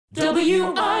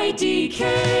WIDK.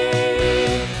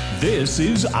 This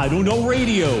is I Don't Know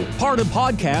Radio, part of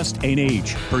Podcast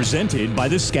NH, presented by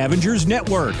the Scavengers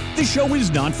Network. The show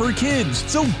is not for kids,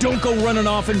 so don't go running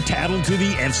off and tattle to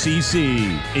the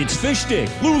FCC. It's Fish Stick,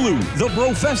 Lulu, the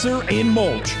Professor, and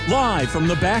Mulch, live from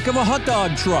the back of a hot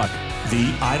dog truck.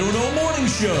 The I Don't Know Morning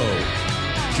Show.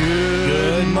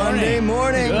 Good Monday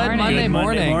morning. Good Monday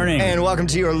morning. And welcome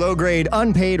to your low-grade,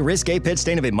 unpaid, risque pit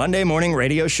stain of a Monday morning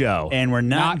radio show. And we're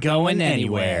not going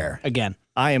anywhere. Again.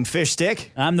 I am Fish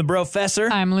Stick. I'm the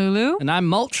Professor. I'm Lulu. And I'm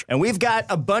Mulch. And we've got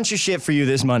a bunch of shit for you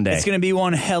this Monday. It's going to be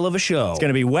one hell of a show. It's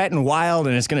going to be wet and wild,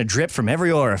 and it's going to drip from every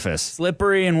orifice.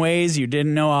 Slippery in ways you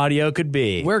didn't know audio could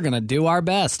be. We're going to do our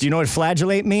best. Do you know what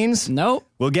flagellate means? Nope.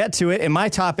 We'll get to it. In my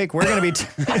topic, we're going to be...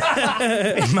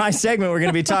 in my segment, we're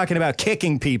going to be talking about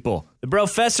kicking people. The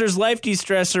Professor's Life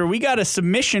De-Stressor, we got a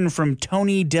submission from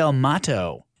Tony Del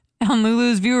Mato. On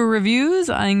Lulu's Viewer Reviews,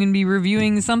 I'm going to be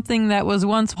reviewing something that was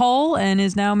once whole and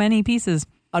is now many pieces.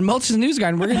 On Mulch's News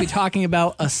Garden, we're going to be talking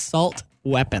about assault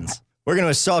weapons. We're going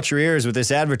to assault your ears with this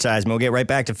advertisement. We'll get right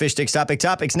back to Fish Stick's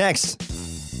Topics next.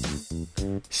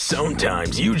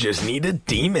 Sometimes you just need a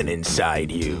demon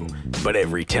inside you. But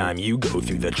every time you go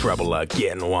through the trouble of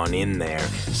getting one in there,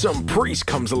 some priest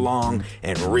comes along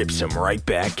and rips him right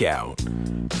back out.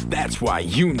 That's why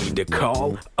you need to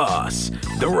call us,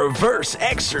 the Reverse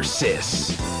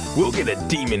Exorcists. We'll get a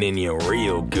demon in you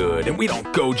real good, and we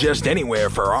don't go just anywhere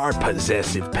for our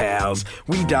possessive pals.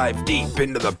 We dive deep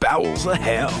into the bowels of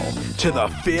hell, to the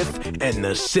 5th and the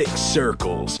 6th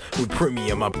circles, with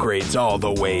premium upgrades all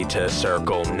the way to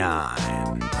Circle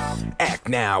 9. Act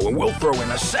now, and we'll throw in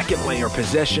a second layer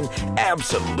possession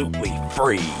absolutely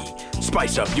free.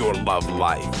 Spice up your love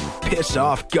life, piss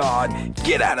off God,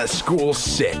 get out of school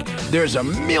sick. There's a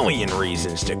million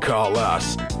reasons to call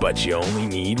us, but you only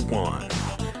need one.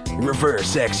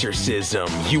 Reverse Exorcism.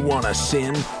 You want to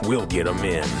sin? We'll get them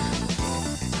in.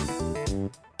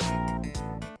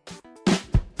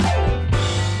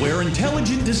 Where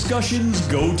intelligent discussions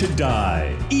go to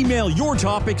die. Email your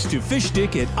topics to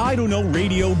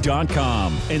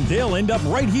fishstick@idon'tknowradio.com, and they'll end up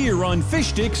right here on Fish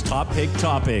Stick's Top Pick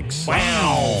Topics.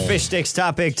 Wow. Fish Stick's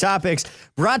Topics,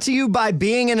 brought to you by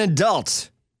being an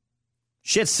adult.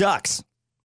 Shit sucks.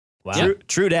 Wow.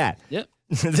 True dat. Yep.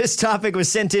 This topic was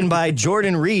sent in by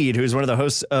Jordan Reed, who's one of the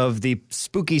hosts of the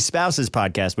Spooky Spouses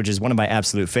podcast, which is one of my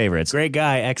absolute favorites. Great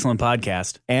guy, excellent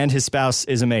podcast. And his spouse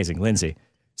is amazing, Lindsay.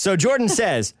 So Jordan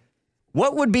says,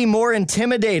 what would be more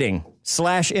intimidating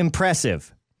 /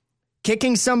 impressive?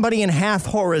 Kicking somebody in half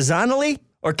horizontally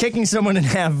or kicking someone in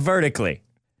half vertically?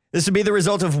 This would be the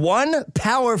result of one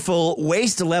powerful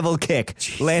waist-level kick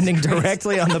landing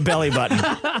directly on the belly button.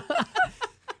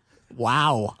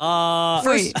 Wow.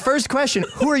 First question,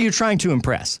 who are you trying to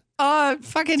impress?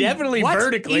 Fucking Definitely what?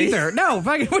 vertically. Either. No,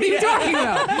 fucking, what are you talking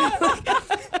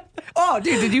about? Oh,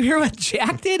 dude, did you hear what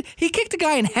Jack did? He kicked a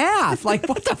guy in half. Like,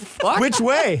 what the fuck? Which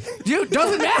way? Dude,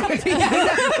 doesn't matter.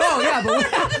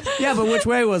 But which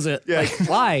way was it? Yeah. Like,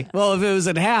 why? Well, if it was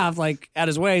in half, like, at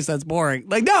his waist, that's boring.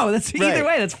 Like, no, that's Right. either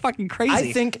way, that's fucking crazy.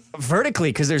 I think vertically,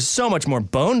 because there's so much more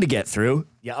bone to get through.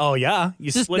 Yeah. Oh, yeah. You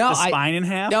split no, the spine in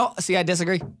half? No, see, I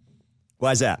disagree.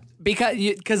 Why is that?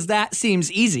 Because that seems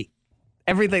easy.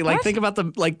 Everything, like, think about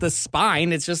the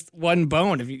spine. It's just one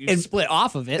bone. If you split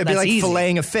off of it, It'd that's be like easy.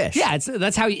 filleting a fish. Yeah,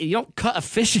 that's how you don't cut a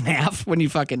fish in half when you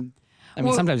fucking. I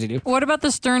mean, sometimes you do. What about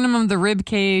the sternum of the rib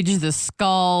cage, the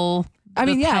skull? I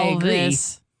mean, the yeah, I agree.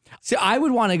 pelvis? So I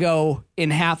would want to go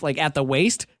in half, like at the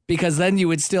waist, because then you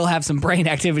would still have some brain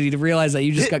activity to realize that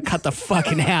you just got cut the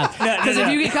fuck in half. Because if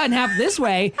you get cut in half this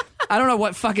way, I don't know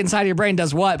what fucking side of your brain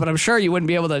does what, but I'm sure you wouldn't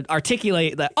be able to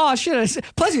articulate that. Oh shit!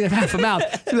 Plus you have half a mouth.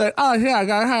 So you're like, oh yeah, I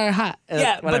got hot.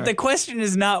 Yeah, but the question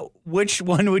is not which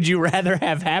one would you rather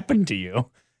have happen to you.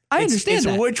 I understand it's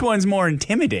that. which one's more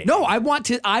intimidating. No, I want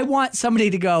somebody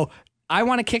to go. I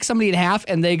want to kick somebody in half,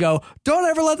 and they go, "Don't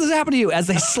ever let this happen to you," as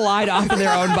they slide off of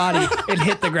their own body and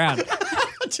hit the ground.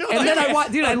 And then I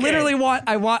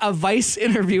want a Vice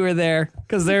interviewer there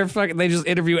because they just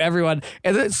interview everyone.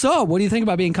 And then, so, what do you think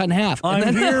about being cut in half? And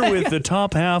I'm then, here with the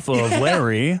top half of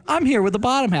Larry. I'm here with the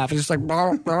bottom half. It's just like,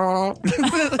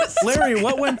 Larry,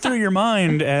 what went through your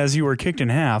mind as you were kicked in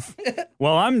half?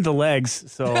 Well, I'm the legs,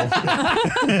 so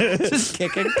just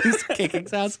kicking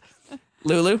sounds.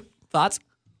 Lulu, thoughts?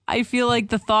 I feel like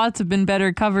the thoughts have been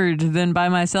better covered than by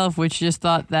myself, which just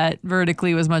thought that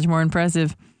vertically was much more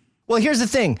impressive. Well, here's the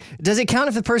thing. Does it count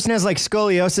if the person has like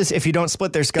scoliosis if you don't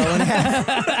split their skull in half?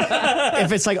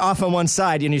 If it's like off on one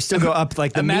side and you still go up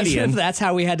like the Imagine median. if that's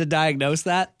how we had to diagnose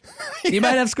that. You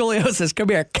might have scoliosis. Come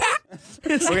here.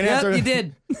 We're gonna have to, you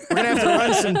did. We're going to have to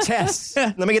run some tests.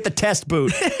 Let me get the test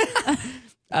boot.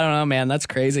 I don't know, man. That's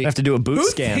crazy. You have to do a boot Who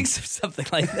scan. thinks of something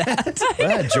like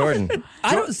that? Jordan.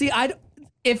 I don't see.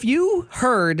 If you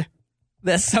heard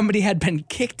that somebody had been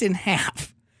kicked in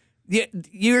half,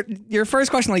 your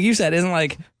first question, like you said, isn't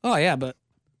like, oh yeah, but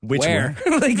Which where?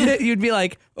 one? Like you'd be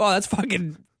like, oh, that's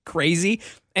fucking crazy.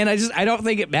 And I don't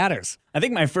think it matters. I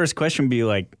think my first question would be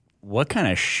like, what kind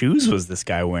of shoes was this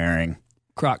guy wearing?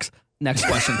 Crocs. Next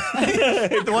question.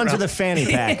 The ones with the fanny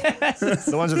pack.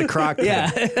 The ones with the croc.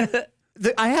 Yeah.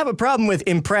 I have a problem with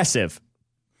impressive.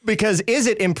 Because is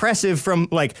it impressive from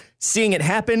like seeing it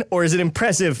happen, or is it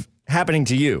impressive happening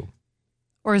to you?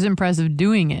 Or is it impressive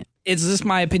doing it? Is this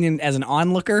my opinion as an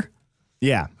onlooker?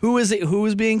 Yeah. Who is it? Who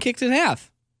is being kicked in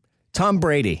half? Tom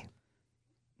Brady.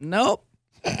 Nope.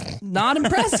 Not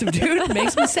impressive, dude. It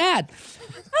makes me sad.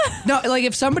 No, like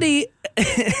if somebody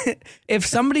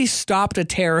stopped a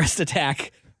terrorist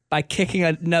attack by kicking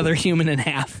another human in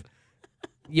half,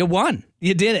 you won.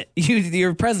 You did it.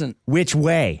 You're president. Which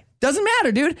way? Doesn't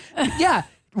matter, dude. Yeah.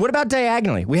 What about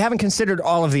diagonally? We haven't considered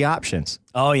all of the options.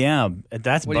 Oh, yeah.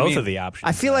 That's What do you both mean? of the options.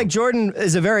 I feel like Jordan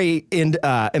is a very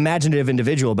imaginative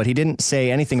individual, but he didn't say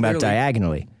anything about Clearly.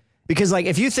 diagonally. Because like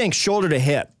if you think shoulder to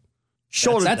hip,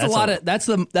 That's a lot of that's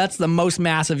the most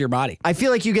mass of your body. I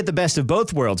feel like you get the best of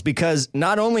both worlds, because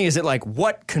not only is it like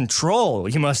what control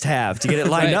you must have to get it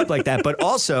lined Right. up like that, but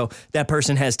also that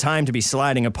person has time to be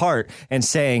sliding apart and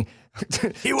saying,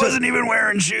 he wasn't even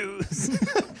wearing shoes.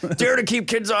 dare to keep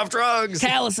kids off drugs.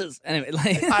 Calluses. Anyway,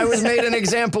 like, I was made an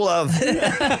example of.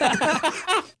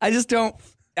 I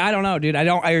don't know, dude.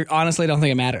 I honestly don't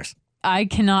think it matters. I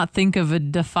cannot think of a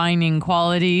defining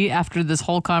quality after this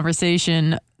whole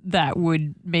conversation that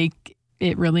would make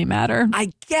it really matter.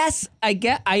 I guess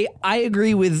I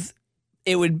agree with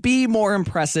it would be more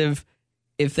impressive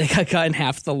if they got cut in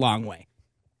half the long way.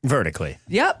 Vertically.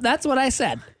 Yep, that's what I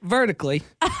said. Vertically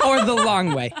or the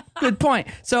long way. Good point.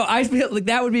 So I feel like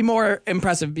that would be more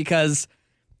impressive because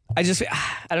I don't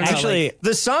know. Actually, like,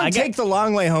 The song Take the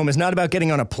Long Way Home is not about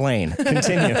getting on a plane.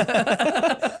 Continue.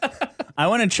 I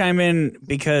want to chime in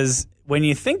because when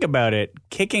you think about it,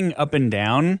 kicking up and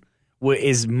down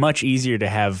is much easier to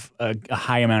have a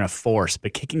high amount of force,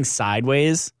 but kicking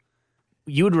sideways,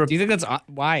 do you think that's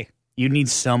why? you need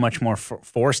so much more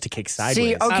force to kick sideways.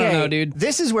 See, okay, I don't know, dude.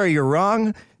 This is where you're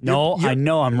wrong. No, I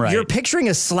know I'm right. You're picturing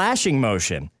a slashing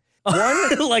motion.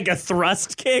 One, like a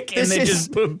thrust kick, and This they is-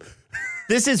 just boom.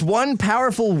 this is one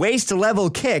powerful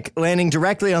waist-level kick landing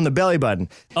directly on the belly button.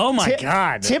 Oh my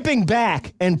God. Tipping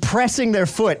back and pressing their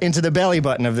foot into the belly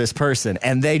button of this person,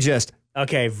 and they just...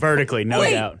 Okay, vertically, no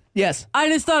doubt. Yes. I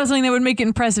just thought of something that would make it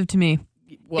impressive to me.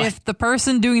 What? If the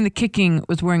person doing the kicking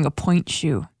was wearing a point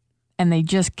shoe and they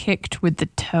just kicked with the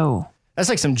toe. That's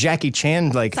like some Jackie Chan,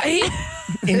 like,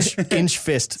 inch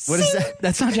fist. What is that?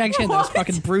 That's not Jackie Chan. That was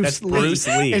fucking Bruce That's Lee. Bruce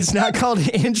Lee. It's not called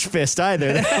inch fist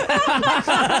either.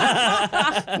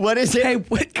 What is it?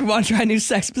 Hey, come on, try a new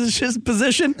sex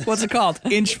position. What's it called?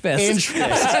 Inch fist. Inch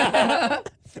fist.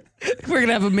 We're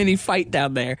gonna have a mini fight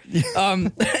down there.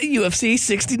 UFC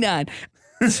 69.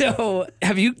 So,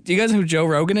 do you guys know who Joe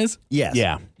Rogan is? Yes.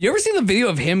 Yeah. You ever seen the video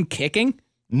of him kicking?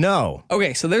 No.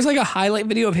 Okay, so there's like a highlight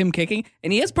video of him kicking,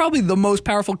 and he has probably the most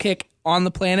powerful kick on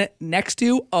the planet next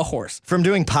to a horse. From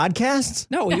doing podcasts?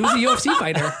 No, he was a UFC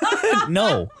fighter.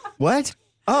 No. What?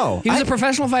 Oh. He was a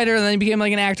professional fighter, and then he became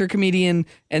like an actor, comedian,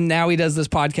 and now he does this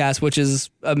podcast, which is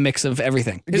a mix of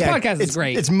everything. His podcast is it's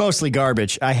great. It's mostly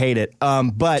garbage. I hate it.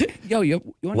 But you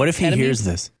want What if he ketamine? hears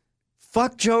this?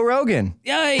 fuck Joe Rogan.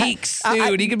 Yikes,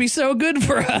 I- dude. He could be so good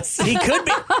for us. He could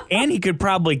be, and he could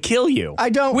probably kill you. I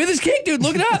don't. With his kick, dude,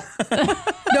 look it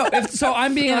up. No, so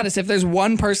I'm being honest. If there's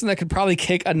one person that could probably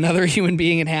kick another human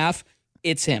being in half,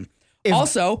 it's him.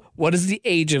 Also, what is the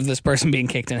age of this person being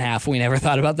kicked in half? We never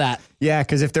thought about that. Yeah,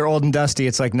 because if they're old and dusty,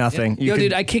 it's like nothing. You Yo, could-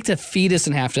 dude, I kicked a fetus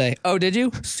in half today. Oh, did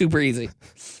you? Super easy.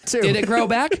 too. Did it grow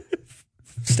back?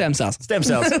 Stem cells. Stem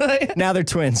cells. Now they're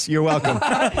twins. You're welcome.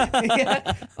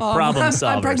 Problem solvers.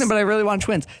 I'm pregnant, but I really want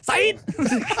twins. Saeed!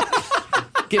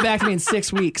 Get back to me in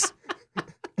 6 weeks.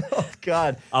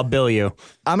 God. I'll bill you.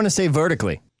 I'm going to say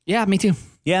vertically. Yeah, me too.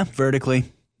 Yeah, vertically.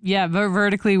 Yeah,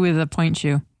 vertically with a point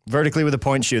shoe. Vertically with a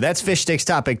point shoe. That's Fish Sticks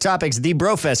Topic. Topics, the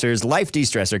Brofessor's Life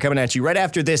De-Stressor, coming at you right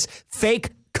after this fake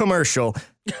commercial.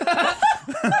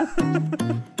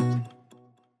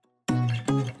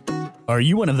 Are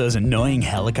you one of those annoying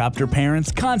helicopter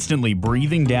parents constantly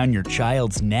breathing down your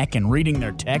child's neck and reading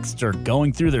their texts or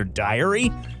going through their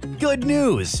diary? Good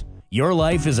news! Your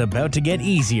life is about to get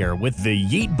easier with the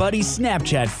Yeet Buddy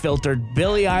Snapchat filtered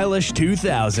Billie Eilish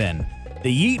 2000.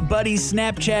 The Yeet Buddy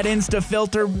Snapchat Insta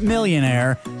Filter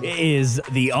Millionaire is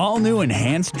the all-new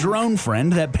enhanced drone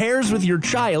friend that pairs with your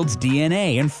child's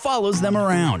DNA and follows them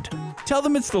around. Tell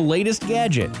them it's the latest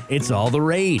gadget. It's all the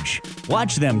rage.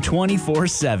 Watch them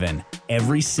 24/7,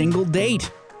 every single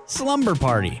date, slumber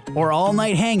party, or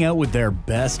all-night hangout with their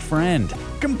best friend.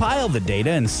 Compile the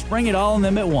data and spring it all on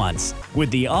them at once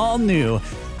with the all-new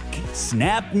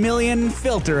Snap Million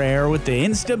Filter Air with the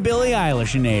Insta Billie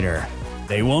Eilishinator.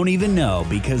 They won't even know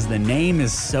because the name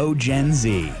is so Gen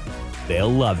Z. They'll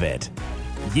love it.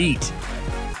 Yeet.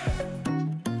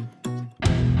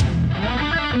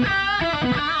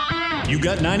 You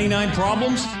got 99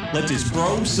 problems? Let this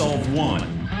bro solve one.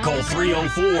 Call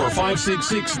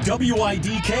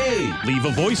 304-566-WIDK. Leave a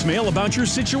voicemail about your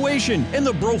situation, and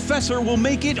the Brofessor will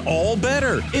make it all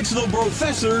better. It's the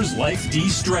Brofessor's Life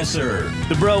De-Stressor.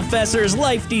 The Brofessor's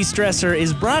Life De-Stressor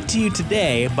is brought to you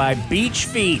today by Beach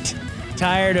Feet.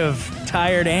 Tired of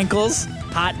tired ankles,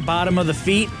 hot bottom of the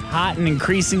feet, hot and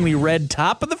increasingly red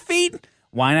top of the feet?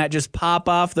 Why not just pop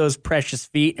off those precious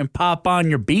feet and pop on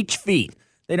your Beach Feet?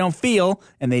 They don't feel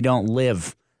and they don't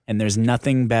live. And there's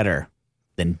nothing better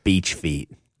than Beach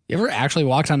Feet. You ever actually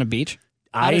walked on a beach?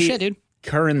 Hot as shit, dude.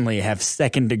 Currently have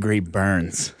second-degree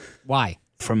burns Why?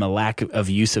 from a lack of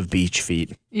use of Beach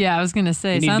Feet. Yeah, I was going to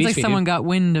say, You need sounds beach like feet, someone dude. got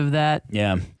wind of that.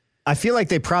 Yeah. I feel like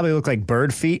they probably look like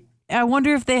bird feet. I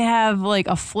wonder if they have like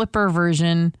a flipper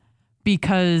version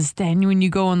because then when you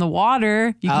go in the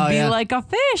water, you can Oh, be yeah. like a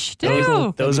fish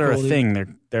too. Those That'd are be a cool, dude.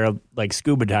 thing. They're like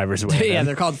scuba divers wear Yeah, them.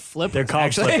 they're called flippers. They're called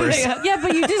actually. flippers. Yeah,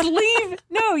 but you just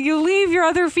you leave your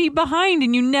other feet behind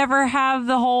and you never have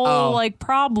the whole like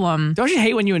problem. Don't you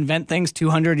hate when you invent things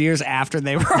 200 years after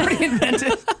they were already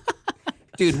invented?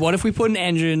 Dude, what if we put an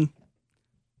engine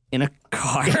in a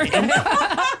car?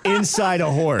 Inside a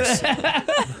horse.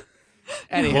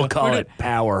 Anyway, We'll call it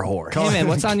Power Horse. Hey man,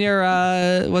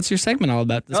 what's your segment all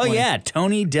about this Oh, morning? yeah,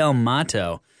 Tony Del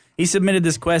Mato. He submitted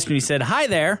this question. He said, "Hi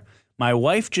there. My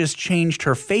wife just changed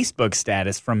her Facebook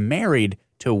status from married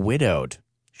to widowed.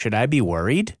 Should I be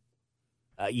worried?"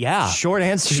 Yeah. Short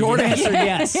answer. Short yes. answer,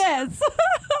 yes. Yes.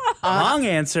 Long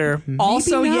answer. maybe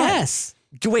Also, not. yes.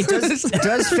 Wait, does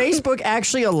Facebook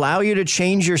actually allow you to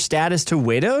change your status to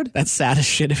widowed? That's sad as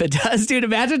shit if it does, dude.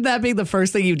 Imagine that being the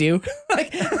first thing you do.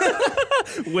 Like,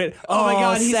 Oh, my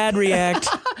God, he's- sad react.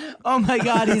 oh my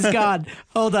God, he's gone.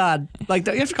 Hold on. Like,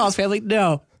 don't you have to call his family?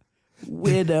 No.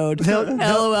 Widowed.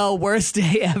 LOL, worst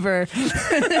day ever.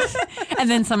 And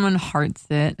then someone hearts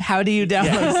it. How do you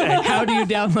download? How do you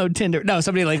download Tinder? No,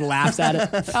 somebody like laughs at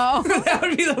it. Oh. That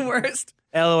would be the worst.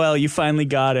 LOL, you finally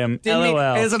got him. Didn't mean-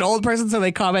 LOL. as an old person, so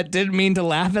they comment, didn't mean to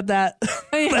laugh at that.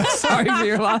 Sorry for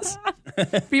your loss.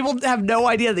 People have no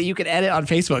idea that you can edit on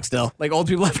Facebook still. Like, old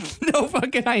people have no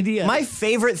fucking idea. My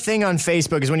favorite thing on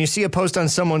Facebook is when you see a post on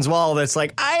someone's wall that's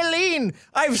like, Eileen,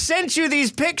 I've sent you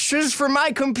these pictures from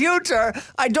my computer.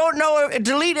 I don't know if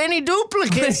delete any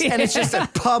duplicates. And it's just a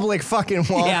public fucking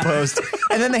wall Yeah. post.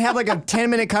 And then they have like a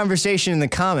 10-minute conversation in the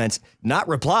comments. Not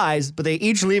replies, but they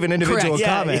each leave an individual Correct.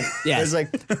 Yeah. comment. Yeah. It's like,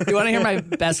 You want to hear my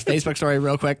best Facebook story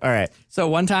real quick? all right. So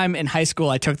one time in high school,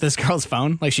 I took this girl's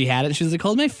phone. Like, she had it. She was like,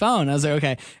 hold my phone. I was like,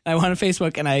 okay. And I went on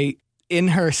Facebook, and in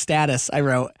her status, I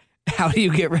wrote, how do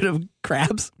you get rid of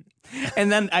crabs?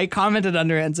 And then I commented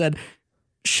under it and said,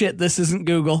 shit, this isn't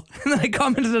Google. And then I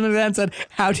commented under that and said,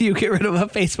 how do you get rid of a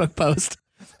Facebook post?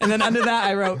 And then under that,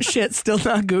 I wrote, shit, still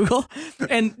not Google.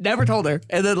 And never told her.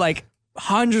 And then, like,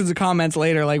 hundreds of comments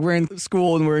later, like, we're in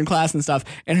school and we're in class and stuff,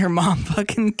 and her mom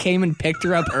fucking came and picked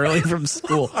her up early from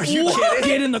school. Are you kidding?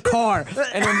 Get in the car.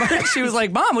 And her mom, she was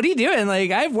like, Mom, what are you doing?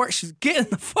 Like, I have work. She's get in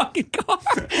the fucking car.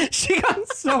 She got in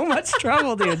so much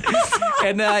trouble, dude.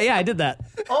 And yeah, I did that.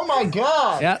 Oh my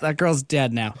God. Yeah, that girl's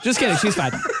dead now. Just kidding. She's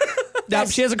fine. No,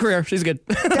 she has a career. She's good.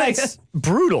 Like, That's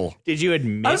brutal. Did you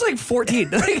admit? I was like 14.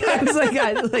 Did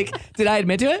I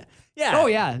admit to it? Yeah. Oh,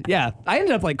 yeah. I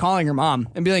ended up like calling her mom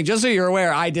and being like, just so you're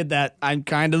aware, I did that. I'm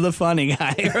kind of the funny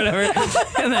guy or whatever.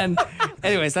 And then,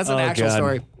 anyways, that's an actual God.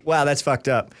 story. Wow, that's fucked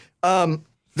up.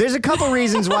 There's a couple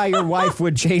reasons why your wife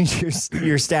would change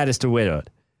your status to widowed.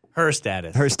 her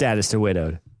status. Her status to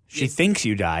widowed. She thinks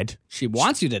you died. She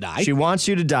wants you to die. She wants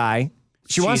you to die.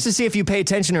 She wants to see if you pay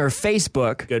attention to her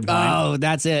Facebook. Good point. Oh,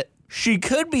 that's it. She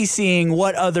could be seeing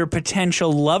what other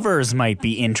potential lovers might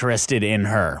be interested in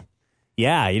her.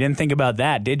 Yeah, you didn't think about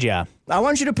that, did ya? I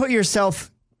want you to put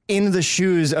yourself in the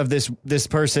shoes of this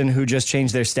person who just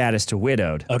changed their status to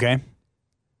widowed. Okay.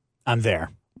 I'm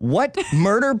there. What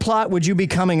murder plot would you be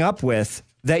coming up with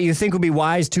that you think would be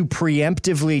wise to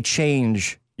preemptively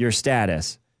change your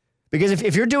status? Because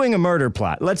if you're doing a murder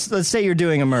plot, let's say you're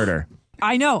doing a murder.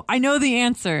 I know the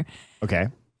answer. Okay.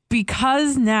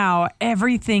 because now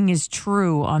everything is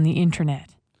true on the internet.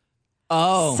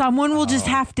 Oh. Someone will just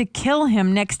have to kill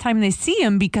him next time they see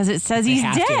him because it says he's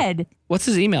have to. dead. What's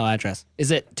his email address?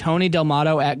 Is it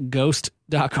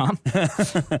TonyDelmato@ghost.com?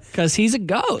 Because he's a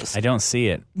ghost. I don't see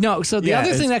it. No, so the Yeah, other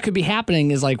thing it's- that could be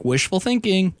happening is like wishful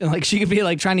thinking. And like she could be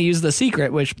like trying to use The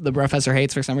Secret, which the professor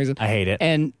hates for some reason. I hate it.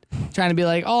 And trying to be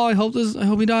like, oh, I hope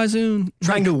he dies soon.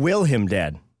 Trying to will him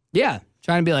dead. Yeah.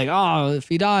 Trying to be like, oh, if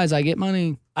he dies, I get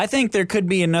money. I think there could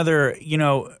be another,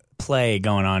 play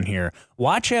going on here.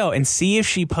 Watch out and see if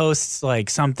she posts like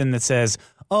something that says,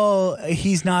 oh,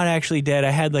 he's not actually dead. I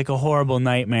had like a horrible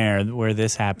nightmare where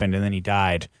this happened and then he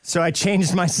died. So I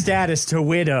changed my status to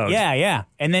widowed. Yeah.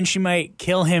 And then she might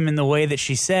kill him in the way that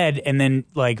she said and then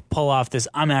like pull off this,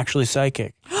 I'm actually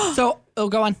psychic. So,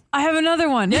 go on. I have another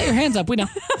one. Yeah, your hand's up. We know.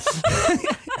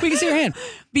 We can see your hand.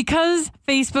 Because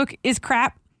Facebook is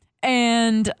crap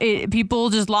and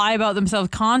people just lie about themselves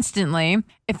constantly.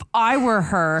 If I were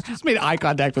her, Just made eye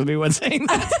contact with me when saying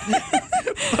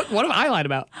that. What have I lied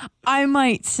about? I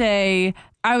might say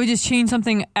I would just change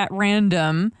something at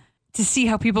random to see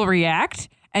how people react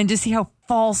and to see how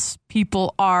false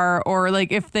people are, or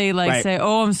like if they Right. say,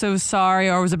 oh, I'm so sorry,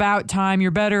 or it was about time, you're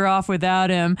better off without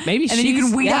him. Maybe and then you she's-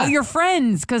 can weed yeah. out your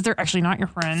friends because they're actually not your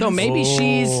friends. So maybe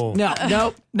she's Oh.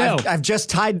 no. I've just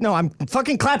tied. No, I'm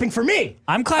fucking clapping for me.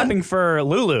 I'm clapping for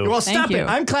Lulu. Well, Thank stop you. it.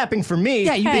 I'm clapping for me.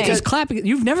 Yeah, you Hey. just clapping.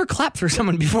 You've never clapped for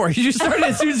someone before. You just started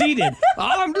as soon as he did.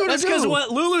 Oh, I'm doing That's it because too.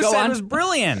 what Lulu Go said on. was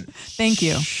brilliant. Thank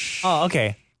you. Oh,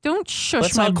 okay. Don't shush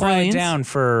Let's my all quiet brilliance. down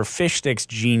for Fish Stick's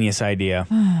genius idea.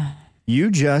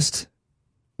 You just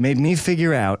made me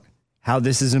figure out how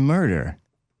this is a murder.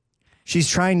 She's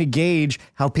trying to gauge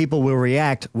how people will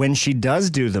react when she does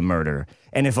do the murder.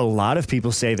 And if a lot of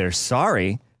people say they're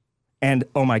sorry and,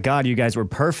 oh my God, you guys were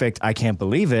perfect, I can't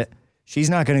believe it, she's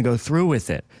not going to go through with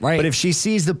it. Right. But if she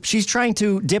sees she's trying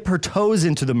to dip her toes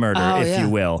into the murder, Oh, if yeah. you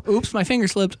will. Oops, my finger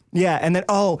slipped. Yeah. And then,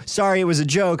 oh, sorry, it was a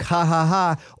joke. Ha ha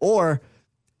ha. Or,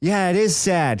 yeah, it is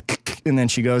sad. And then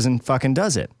she goes and fucking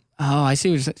does it. Oh, I see.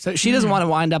 What you're saying. So she doesn't want to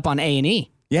wind up on A&E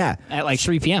Yeah. at like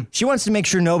 3 p.m. She wants to make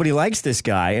sure nobody likes this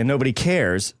guy and nobody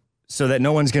cares so that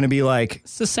no one's going to be like,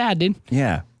 It's so sad, dude.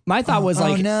 yeah. My thought was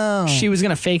like no. she was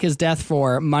gonna fake his death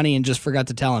for money and just forgot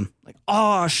to tell him. Like,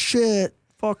 oh shit,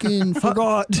 fucking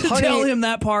forgot to honey. tell him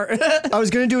that part. I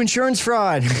was going to do insurance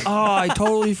fraud. Oh, I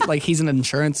totally like he's an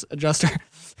insurance adjuster.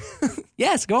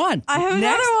 Yes, go on. I have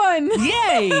Next. another one.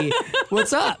 Yay!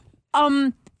 What's up?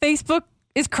 Facebook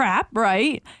is crap,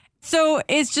 right? So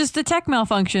it's just a tech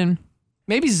malfunction.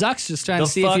 Maybe Zuck's just trying The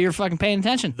to see fuck- if you're fucking paying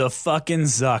attention. The fucking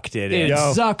Zuck did it.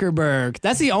 It's Yo. Zuckerberg.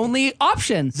 That's the only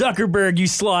option. Zuckerberg, you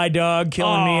sly dog,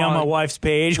 killing me on my wife's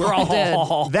page. We're all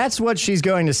dead. That's what she's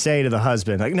going to say to the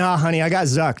husband. Like, nah, honey, I got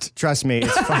zucked. Trust me,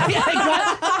 it's fine.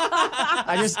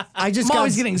 I just I'm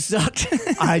always got, getting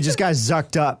zucked. I just got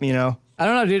zucked up, you know? I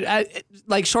don't know, dude.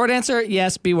 Like short answer,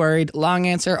 yes, be worried. Long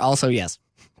answer, also yes.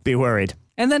 Be worried.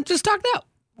 And then just talk it out.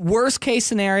 Worst case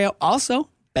scenario, also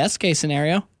best case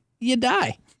scenario, you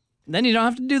die. Then you don't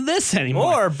have to do this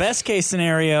anymore. Or best case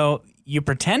scenario, you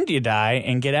pretend you die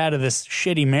and get out of this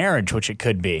shitty marriage, which it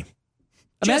could be.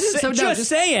 Imagine, Just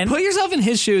saying. Put yourself in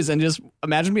his shoes and just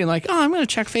imagine being like, oh, I'm going to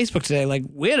check Facebook today. Like,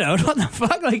 widowed? What the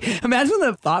fuck? Like, imagine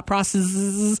the thought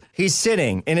processes. He's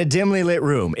sitting in a dimly lit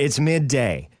room. It's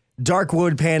midday. Dark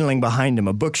wood paneling behind him,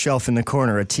 a bookshelf in the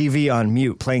corner, a TV on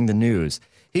mute playing the news.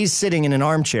 He's sitting in an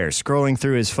armchair scrolling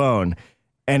through his phone,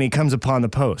 and he comes upon the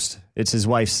post. It's his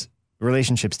wife's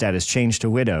relationship status changed to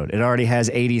widowed. It already has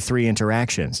 83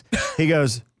 interactions. He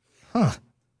goes,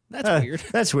 That's weird.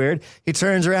 that's weird. He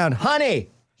turns around. Honey!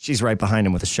 She's right behind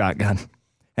him with a shotgun.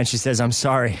 And she says, I'm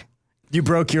sorry. You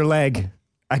broke your leg.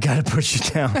 I got to put you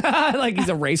down. Like he's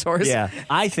a racehorse. Yeah.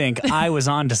 I think I was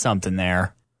onto something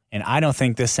there, and I don't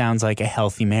think this sounds like a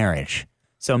healthy marriage.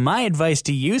 So my advice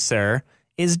to you, sir,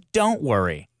 is don't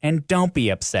worry and don't be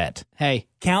upset. Hey,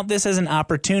 Count this as an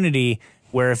opportunity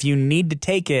where if you need to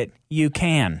take it, you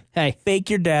can. hey. Fake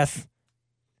your death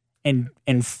and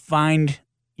find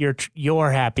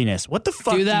your happiness. What the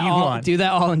fuck Do that you all. want? Do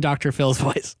that all in Dr. Phil's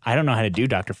voice. I don't know how to do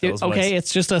Dr. Phil's voice. Okay,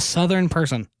 it's just a Southern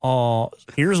person.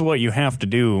 Here's what you have to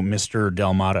do, Mr.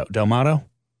 Delmato. Delmato?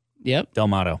 Yep.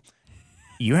 Delmato.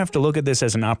 You have to look at this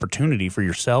as an opportunity for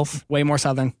yourself, Way more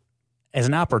Southern. as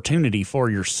an opportunity for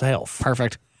yourself.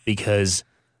 Perfect. Because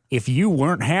if you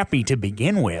weren't happy to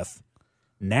begin with,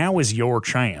 now is your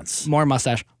chance. More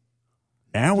mustache.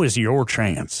 Now is your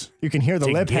chance You can hear the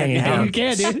To lip get hanging out. down. You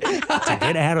can, dude. to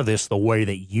get out of this the way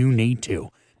that you need to.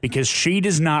 because she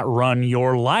does not run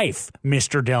your life,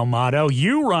 Mr. Delmato.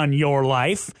 You run your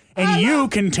life, and you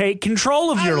can take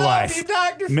control of your life, you,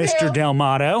 Dr. Mr. Phil.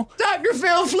 Delmato. Dr.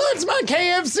 Phil floods my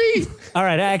KFC. All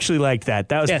right, I actually liked that.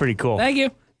 That was pretty cool. Thank you.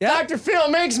 Yeah. Dr. Phil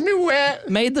makes me wet.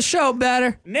 Made the show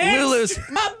better. Next. Lulu's.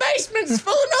 My basement's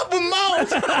filling up with mold.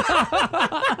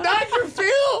 Dr.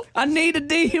 Phil, I need a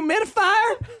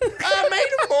dehumidifier. I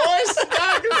made it moist.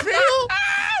 Dr. Phil,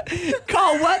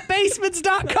 Call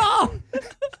whatbasements.com.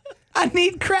 I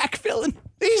need crack filling.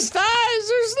 these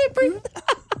thighs are slippery.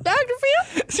 Dr.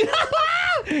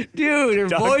 Phil, Dude, your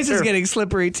voice is getting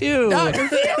slippery too. Dr.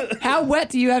 Phil. How wet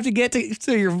do you have to get to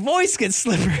so your voice gets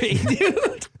slippery,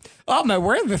 dude? Oh, my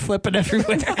words are flipping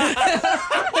everywhere.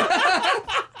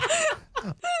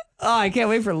 I can't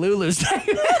wait for Lulu's.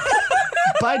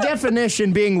 By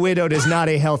definition, being widowed is not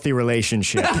a healthy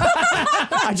relationship.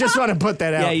 I just want to put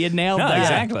that out. Yeah, you nailed No, that.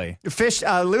 exactly. Fish,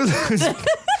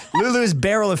 Lulu's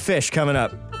barrel of fish coming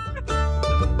up.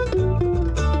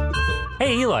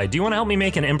 Hey, Eli, do you want to help me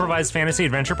make an improvised fantasy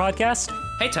adventure podcast?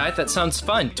 Hey, Ty, that sounds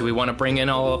fun. Do we want to bring in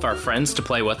all of our friends to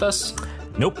play with us?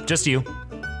 Nope, just you.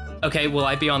 Okay, will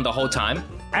I be on the whole time?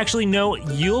 Actually, no,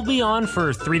 you'll be on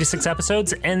for 3 to 6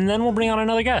 episodes, and then we'll bring on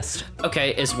another guest.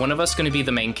 Okay, is one of us going to be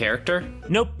the main character?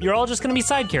 Nope, you're all just going to be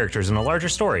side characters in a larger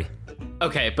story.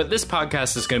 Okay, but this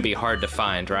podcast is going to be hard to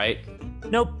find, right?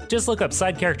 Nope, just look up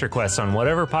Side Character Quest on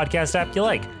whatever podcast app you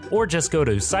like, or just go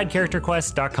to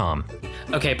sidecharacterquest.com.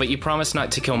 Okay, but you promise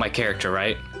not to kill my character,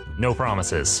 right? No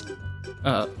promises.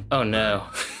 Oh no.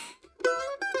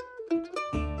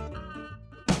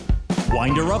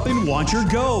 Wind her up and watch her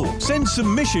go. Send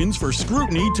submissions for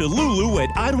scrutiny to Lulu at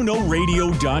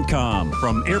IDon'tKnowRadio.com.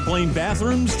 From airplane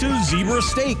bathrooms to zebra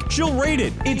steak, she'll rate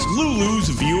it. It's Lulu's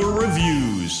Viewer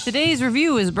Reviews. Today's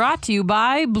review is brought to you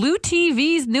by Blue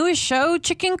TV's newest show,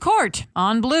 Chicken Court,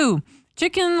 on Blue.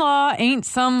 Chicken law ain't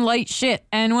some light shit,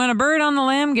 and when a bird on the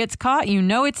lamb gets caught, you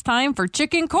know it's time for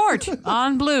Chicken Court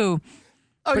on Blue.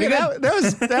 Okay,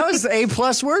 that was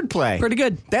A-plus wordplay. Pretty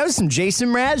good. That was some Jason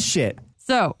Mraz shit.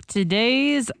 So,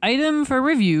 today's item for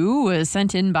review was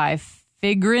sent in by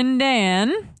Figrin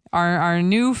Dan, our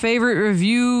new favorite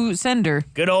review sender.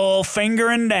 Good old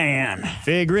Fingering Dan.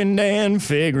 Figuring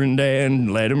Dan,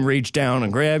 let him reach down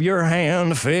and grab your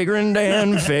hand. Figuring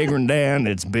Dan,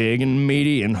 it's big and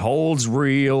meaty and holds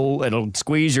real. It'll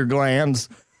squeeze your glands.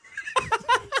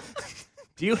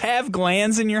 Do you have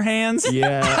glands in your hands?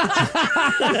 Yeah.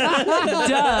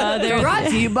 Duh, there's Brought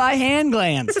to you by Hand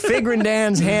Glands. Figuring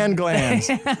Dan's hand glands.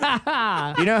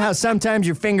 You know how sometimes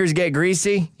your fingers get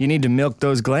greasy? You need to milk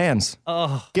those glands.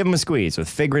 Oh. Give them a squeeze with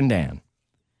Figuring Dan.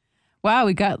 Wow,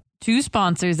 we got 2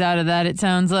 sponsors out of that, it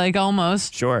sounds like,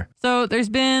 almost. Sure. So there's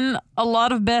been a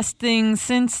lot of best things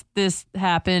since this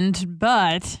happened,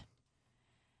 but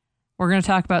we're going to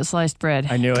talk about sliced bread.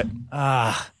 I knew it.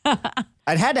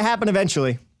 It had to happen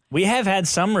eventually. We have had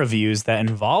some reviews that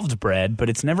involved bread, but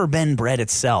it's never been bread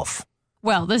itself.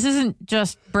 Well, this isn't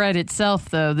just bread itself,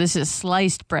 though. This is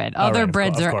sliced bread. Other right, of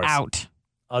breads are course. out.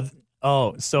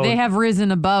 So They have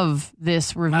risen above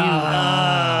this review.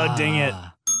 Oh, dang it.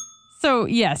 So,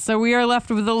 yes, so we are left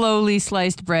with the lowly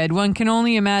sliced bread. One can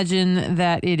only imagine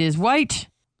that it is white,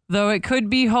 though it could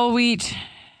be whole wheat,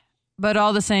 but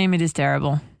all the same, it is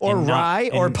terrible. Or And not- rye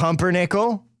or and-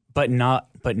 pumpernickel. But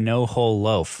no whole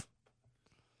loaf.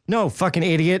 No, fucking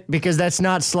idiot, because that's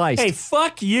not sliced. Hey,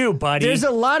 fuck you, buddy. There's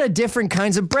a lot of different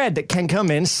kinds of bread that can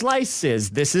come in slices.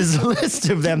 This is a list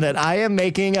of them that I am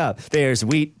making up. There's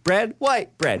wheat bread,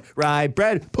 white bread, rye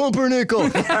bread, pumpernickel. All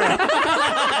right.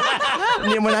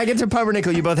 And when I get to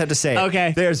pumpernickel, you both have to say it.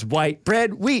 Okay. There's white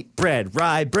bread, wheat bread,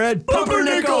 rye bread,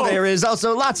 pumpernickel. There is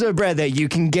also lots of bread that you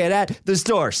can get at the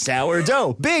store.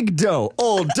 Sourdough, big dough,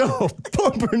 old dough,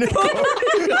 pumpernickel.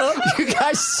 You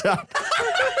guys suck.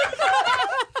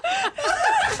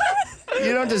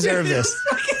 You don't deserve this.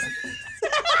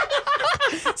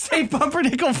 Say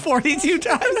pumpernickel 42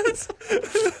 times.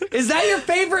 Is that your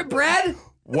favorite bread?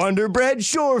 Wonder Bread,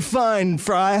 sure, fine.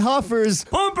 Fry Hoffers.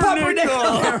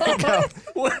 Pumpernickel. There we go.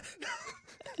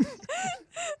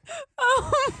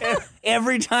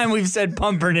 Every time we've said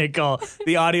pumpernickel,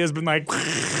 the audio's been like.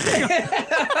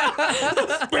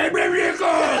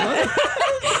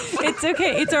 It's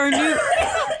okay. It's our new.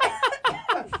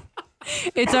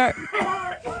 It's our.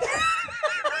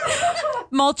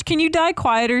 Mulch, can you die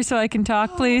quieter so I can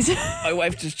talk, please? My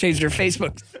wife just changed her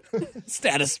Facebook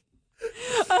status.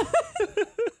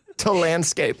 To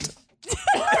landscaped.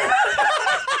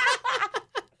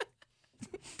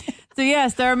 So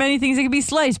yes, there are many things that can be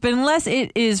sliced, but unless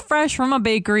it is fresh from a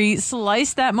bakery,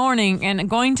 sliced that morning, and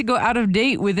going to go out of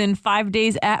date within 5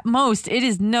 days at most, it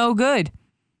is no good.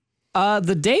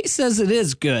 The date says it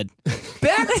is good.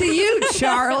 Back to you,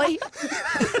 Charlie.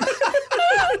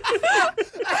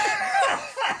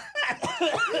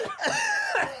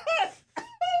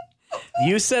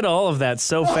 You said all of that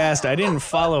so fast, I didn't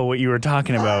follow what you were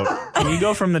talking about. Can you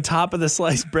go from the top of the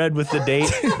sliced bread with the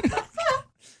date?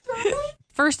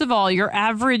 First of all, your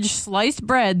average sliced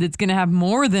bread that's going to have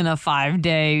more than a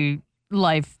 5-day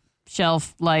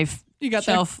shelf life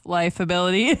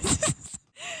ability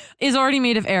is already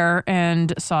made of air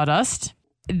and sawdust.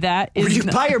 That is. Would you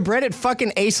buy your bread at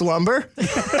fucking Ace Lumber?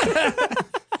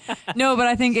 No, but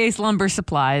I think Ace Lumber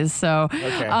supplies. So,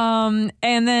 Okay.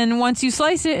 And then once you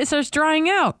slice it, it starts drying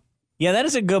out. Yeah, that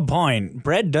is a good point.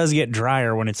 Bread does get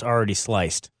drier when it's already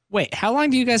sliced. Wait, how long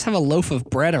do you guys have a loaf of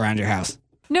bread around your house?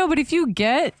 No, but if you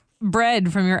get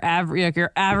bread from your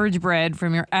average bread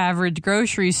from your average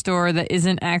grocery store that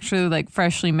isn't actually like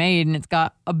freshly made and it's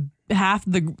got half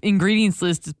the ingredients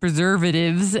list is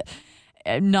preservatives,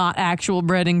 not actual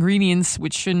bread ingredients,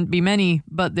 which shouldn't be many,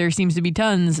 but there seems to be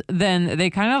tons, then they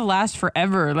kind of last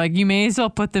forever. Like you may as well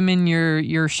put them in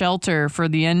your shelter for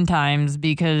the end times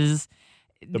because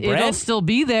it'll still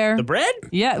be there. The bread?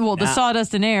 Yeah, well, the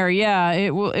sawdust and air, yeah,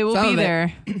 it will be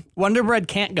there. Wonder Bread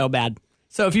can't go bad.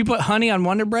 So if you put honey on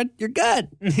Wonder Bread, you're good.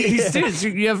 Dude,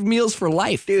 you have meals for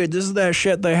life. Dude, this is that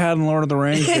shit they had in Lord of the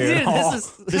Rings. Dude.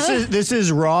 This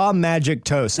is raw magic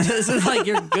toast. This is like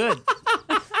you're good.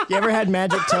 You ever had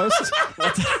magic toast?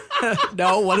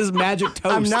 No, what is magic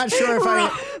toast? I'm not sure if I...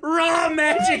 Raw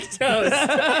magic toast.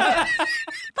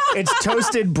 It's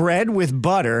toasted bread with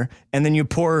butter, and then you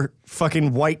pour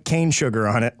fucking white cane sugar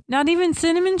on it. Not even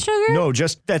cinnamon sugar? No,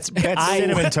 just that's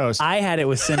cinnamon toast. I had it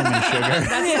with cinnamon sugar. That's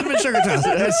cinnamon sugar toast.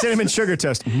 That's cinnamon sugar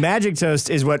toast. Magic toast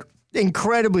is what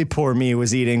incredibly poor me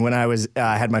was eating when I was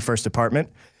had my first apartment.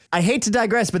 I hate to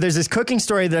digress, but there's this cooking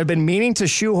story that I've been meaning to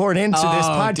shoehorn into this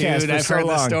podcast dude, for I've so heard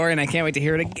long. the story, and I can't wait to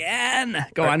hear it again.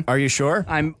 Go on. Are you sure?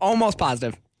 I'm almost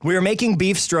positive. We were making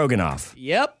beef stroganoff,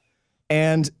 Yep.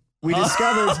 and we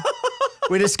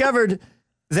discovered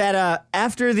that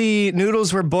after the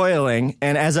noodles were boiling,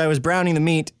 and as I was browning the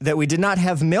meat, that we did not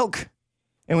have milk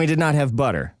and we did not have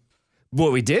butter.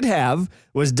 What we did have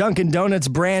was Dunkin' Donuts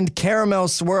brand caramel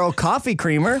swirl coffee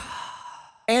creamer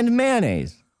and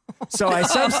mayonnaise. So I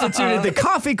substituted the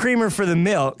coffee creamer for the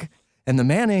milk and the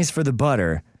mayonnaise for the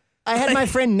butter. I had my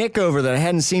friend Nick over that I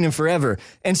hadn't seen in forever.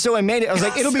 And so I made it. I was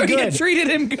like, it'll be good. You treated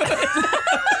him good.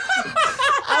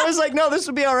 I was like, no, this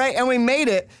will be all right. And we made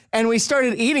it and we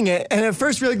started eating it. And at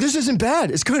first we were like, this isn't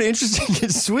bad. It's kind of interesting.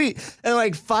 It's sweet. And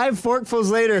like 5 forkfuls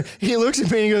later, he looks at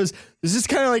me and he goes, this is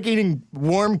kind of like eating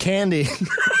warm candy.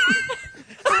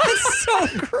 That's so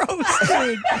gross,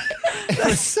 dude.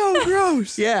 That's so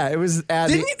gross. Yeah, it was.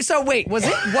 Didn't you? So wait,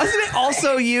 wasn't it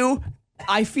also you?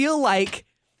 I feel like.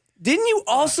 Didn't you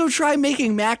also try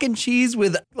making mac and cheese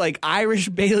with like Irish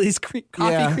Bailey's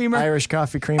coffee creamer? Irish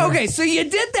coffee creamer. Okay, so you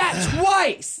did that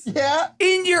twice. Yeah.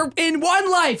 In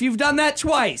one life, you've done that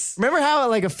twice. Remember how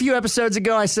like a few episodes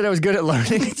ago I said I was good at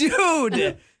learning?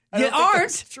 Dude, you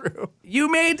aren't. True.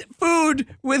 You made food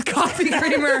with coffee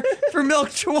creamer for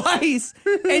milk twice,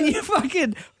 and you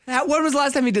fucking. When was the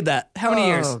last time you did that? How many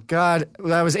years? Oh God,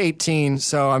 I was 18,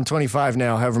 so I'm 25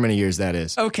 now. However many years that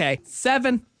is. Okay,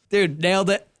 7. Dude,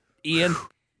 nailed it. Ian.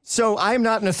 So I'm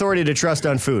not an authority to trust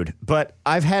on food, but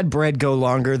I've had bread go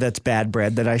longer that's bad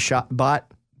bread that I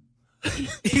bought.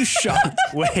 You shot.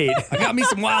 Wait. I got me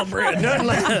some wild bread. Nothing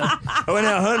like that. I went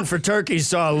out hunting for turkeys,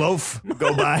 saw a loaf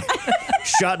go by,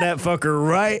 shot that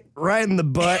fucker right in the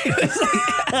butt.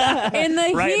 In the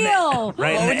heel.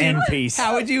 Right in the end piece.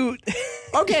 How would you?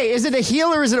 Okay, is it a heel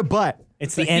or is it a butt?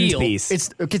 It's the The end heel. piece. It's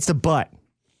the butt.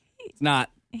 It's not.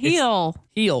 Heel.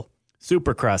 Heel.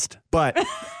 Super crust. But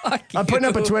I'm putting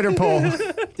up a Twitter poll.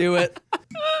 Do it.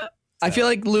 I feel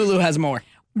like Lulu has more.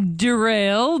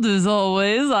 Derailed as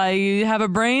always. I have a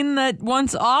brain that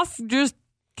once off just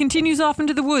continues off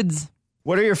into the woods.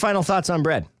 What are your final thoughts on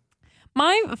bread?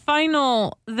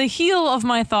 The heel of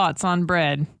my thoughts on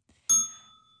bread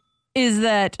is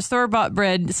that store-bought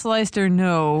bread, sliced or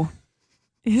no,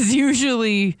 is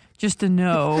usually just a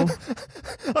no.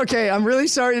 Okay, I'm really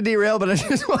sorry to derail, but I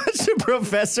just watched a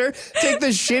professor take the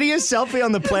shittiest selfie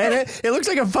on the planet. It looks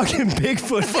like a fucking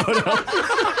Bigfoot photo.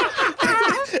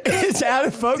 It's out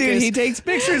of focus. Dude, he takes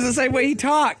pictures the same way he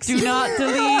talks. Do not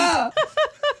delete.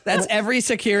 That's every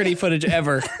security footage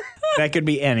ever. That could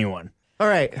be anyone. All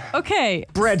right, Okay,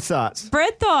 bread thoughts.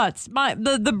 bread thoughts.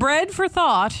 The bread for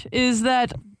thought is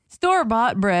that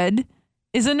store-bought bread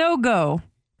is a no-go.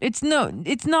 It's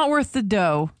not worth the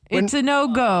dough. It's a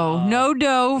no-go. No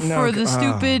dough for the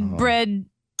stupid bread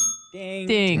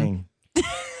thing.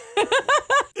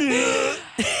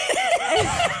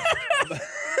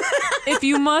 If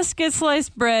you must get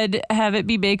sliced bread, have it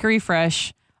be bakery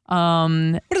fresh.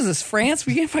 What is this, France?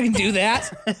 We can't fucking do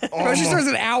that. Grocery store's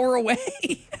an hour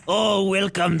away. Oh,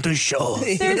 welcome to show.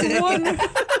 There's one.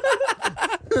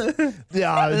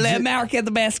 Le Marque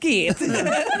de Basket.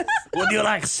 Would you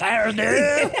like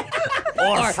sardine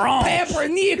or France?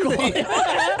 Pumpernickel.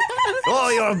 Oh,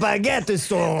 your baguette is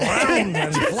so round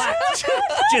and flat.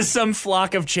 Just some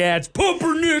flock of chads.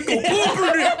 Pumpernickel.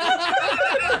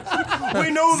 We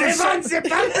know the song.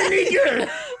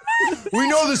 We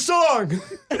know the song.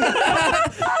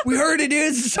 We heard it, dude.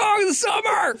 It's the song of the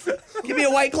summer. Give me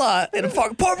a White Claw and a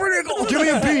fucking pumpernickel. Give me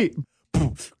a beat.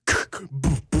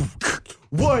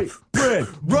 White bread,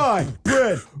 rye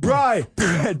bread,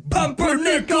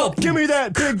 Pumpernickel. Give me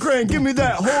that big grain, give me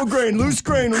that whole grain, loose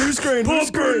grain.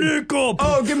 Pumpernickel.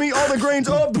 Oh, give me all the grains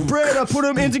of the bread. I put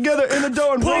them in together in the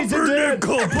dough and raise it there.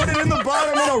 Put it in the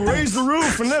bottom and I'll raise the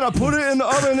roof. And then I put it in the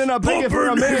oven and then I bake it for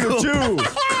a minute or two.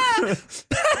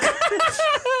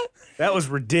 That was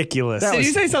ridiculous. Did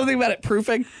you say something about it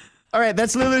proofing? All right,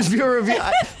 that's Lulu's viewer review.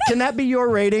 Can that be your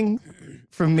rating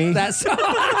from me? That's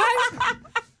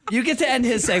you get to end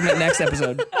his segment next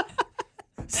episode.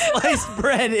 Sliced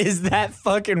bread is that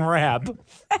fucking rap.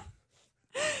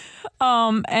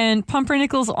 And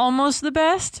pumpernickel's almost the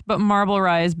best, but marble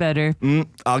rye is better.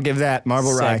 I'll give that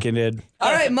marble rye. Seconded.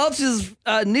 All right, Mulch's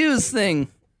news thing.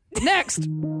 Next.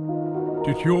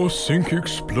 Did your sink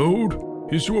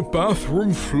explode? Is your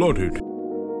bathroom flooded?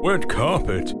 Wet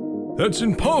carpet? That's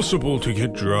impossible to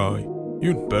get dry.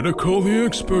 You'd better call the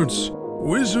experts.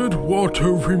 Wizard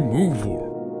Water Removal.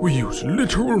 We use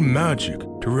literal magic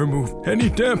to remove any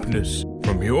dampness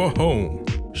from your home.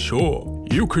 Sure,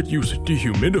 you could use a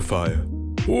dehumidifier,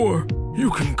 or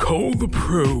you can call the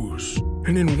pros.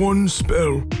 And in one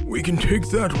spell, we can take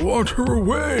that water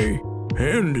away.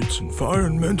 And it's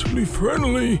environmentally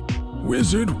friendly.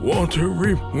 Wizard Water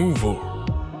Removal.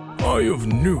 Eye of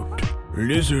Newt.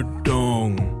 Lizard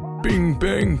Dong. Bing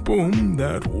bang boom,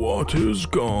 that water's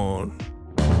gone.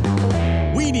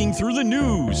 Weeding through the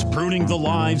news, pruning the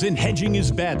lines, and hedging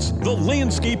his bets. The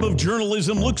landscape of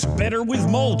journalism looks better with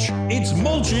mulch. It's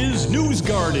Mulch's News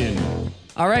Garden.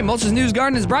 All right, Mulch's News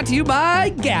Garden is brought to you by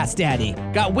Gas Daddy.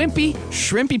 Got wimpy,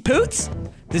 shrimpy poots?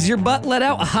 Does your butt let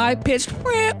out a high-pitched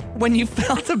when you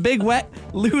felt a big, wet,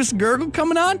 loose gurgle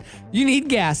coming on? You need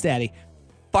Gas Daddy.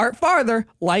 Fart farther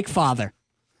like father.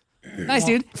 Nice,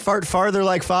 dude. Fart farther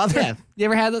like father? Yeah. You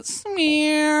ever had that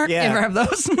smear? Yeah. You ever have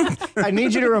those? I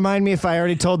need you to remind me if I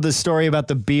already told this story about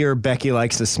the beer Becky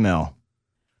Likes the Smell.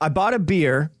 I bought a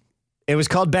beer. It was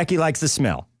called Becky Likes the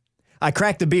Smell. I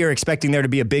cracked the beer expecting there to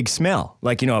be a big smell,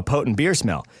 like, a potent beer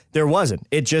smell. There wasn't.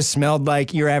 It just smelled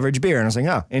like your average beer. And I was like,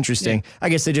 oh, interesting. Yeah. I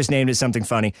guess they just named it something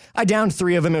funny. I downed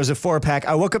 3 of them. It was a 4-pack.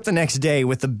 I woke up the next day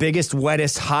with the biggest,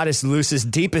 wettest, hottest, loosest,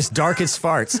 deepest, darkest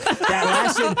farts that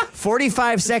lasted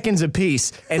 45 seconds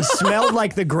apiece and smelled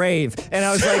like the grave. And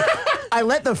I was like, I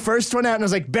let the first one out and I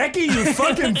was like, Becky, you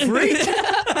fucking freak.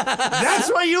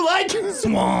 That's why you like it.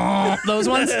 Swamp. Those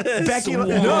ones? Becky,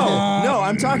 no,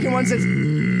 I'm talking ones that's...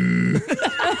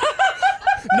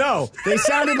 No, they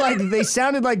sounded like this. It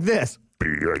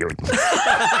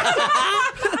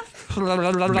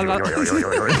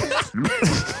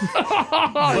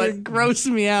grossed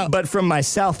me out. But from my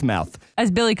south mouth.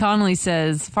 As Billy Connolly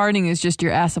says, farting is just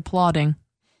your ass applauding.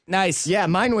 Nice. Yeah,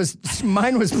 mine was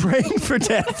praying for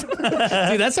death.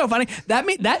 Dude, that's so funny.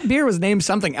 That beer was named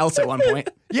something else at one point.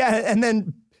 Yeah, and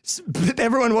then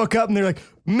everyone woke up and they're like,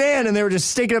 man, and they were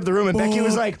just stinking up the room. And Becky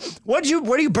was like, what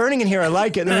are you burning in here? I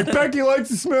like it. And they're like, Becky likes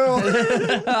the smell.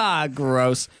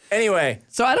 Gross. Anyway.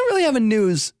 So I don't really have a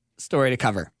news story to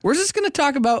cover. We're just going to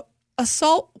talk about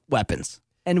assault weapons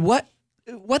and what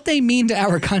they mean to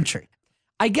our country.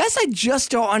 I guess I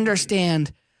just don't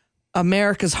understand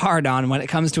America's hard-on when it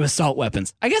comes to assault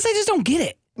weapons. I guess I just don't get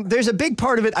it. There's a big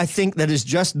part of it, I think, that is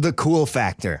just the cool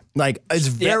factor. Like, it's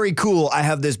very cool. I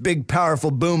have this big, powerful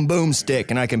boom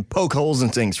stick, and I can poke holes in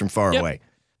things from far away.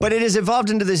 But it has evolved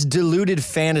into this diluted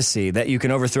fantasy that you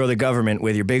can overthrow the government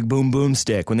with your big boom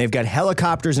stick when they've got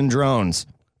helicopters and drones.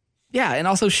 Yeah, and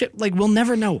also shit, like, we'll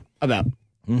never know about.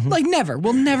 Mm-hmm. Like, never.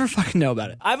 We'll never fucking know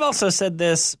about it. I've also said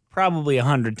this probably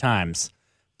 100 times,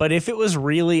 but if it was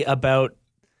really about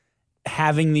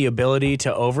having the ability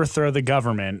to overthrow the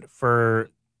government for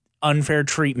unfair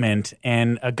treatment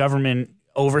and a government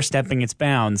overstepping its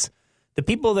bounds, the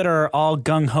people that are all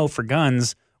gung-ho for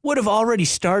guns would have already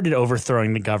started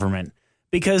overthrowing the government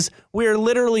because we're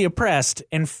literally oppressed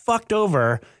and fucked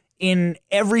over in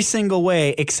every single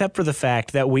way except for the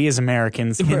fact that we as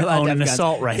Americans can allowed to own have an guns.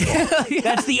 assault rifle.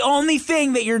 That's the only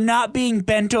thing that you're not being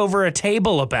bent over a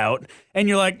table about. And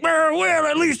you're like, well,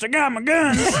 at least I got my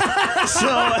guns.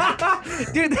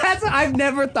 Dude, I've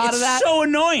never thought of that. It's so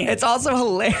annoying. It's also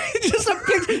hilarious.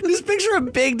 Just picture a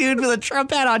big dude with a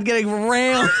Trump hat on getting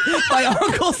railed by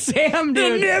Uncle Sam,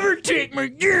 dude. never take my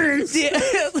guns. Dude,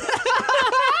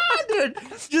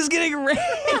 just getting railed.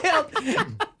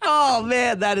 Oh,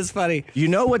 man, that is funny. You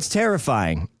know what's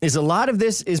terrifying is a lot of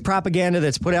this is propaganda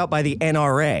that's put out by the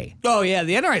NRA. Oh, yeah,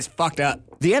 the NRA is fucked up.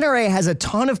 The NRA has a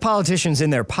ton of politicians in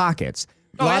their pockets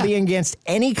lobbying against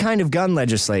any kind of gun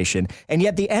legislation, and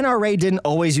yet the NRA didn't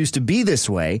always used to be this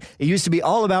way. It used to be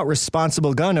all about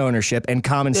responsible gun ownership and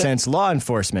common sense law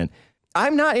enforcement.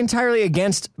 I'm not entirely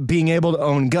against being able to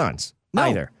own guns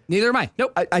either. Neither am I.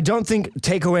 Nope. I don't think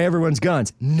take away everyone's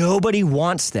guns. Nobody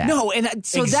wants that. No, and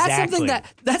so that's something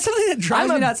that drives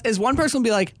me nuts. Is one person will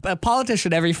be like, a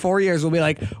politician every 4 years will be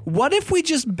like, what if we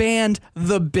just banned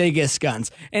the biggest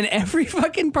guns? And every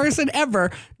fucking person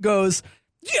ever goes,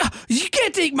 yeah, you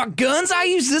can't take my guns. I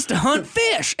use this to hunt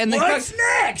fish. And What's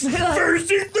next? First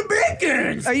it's the big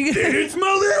guns. Are you then it's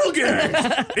my little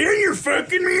guns. Then you're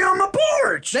fucking me on my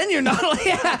porch. Then you're not.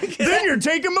 Then you're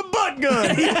taking my butt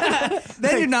gun.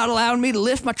 Then you're not allowing me to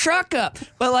lift my truck up.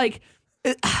 But like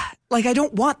I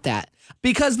don't want that,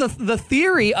 because the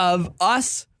theory of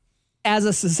us as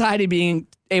a society being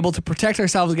able to protect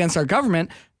ourselves against our government,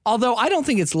 although I don't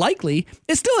think it's likely,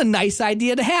 it's still a nice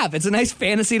idea to have. It's a nice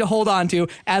fantasy to hold on to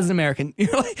as an American,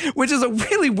 which is a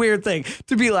really weird thing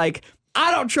to be like,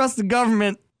 I don't trust the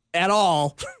government at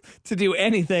all to do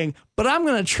anything, but I'm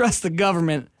going to trust the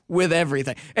government with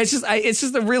everything. It's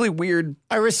just a really weird.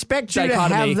 I respect you dichotomy.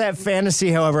 to have that fantasy.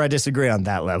 However, I disagree on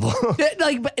that level.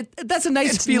 But that's a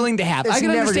nice feeling to have. I can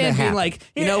never understand gonna being like,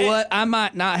 you know what? I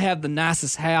might not have the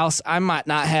nicest house. I might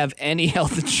not have any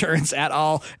health insurance at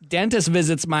all. Dentist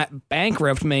visits might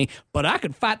bankrupt me, but I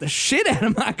could fight the shit out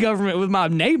of my government with my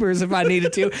neighbors if I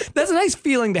needed to. That's a nice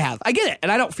feeling to have. I get it, and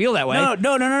I don't feel that way. No.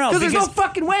 Because there's no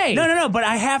fucking way. No. But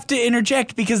I have to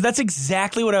interject because that's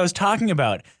exactly what I was talking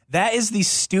about. That is the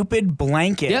stupid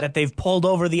blanket that they've pulled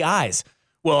over the eyes.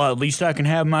 Well, at least I can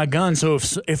have my gun, so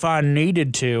if I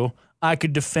needed to, I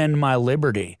could defend my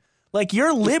liberty. Like,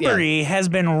 your liberty has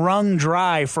been wrung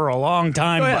dry for a long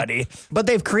time, buddy. But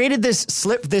they've created this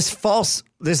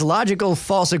logical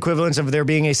false equivalence of there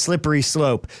being a slippery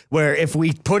slope, where if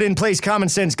we put in place common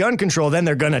sense gun control, then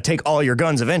they're going to take all your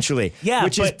guns eventually. Yeah,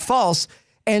 which is false.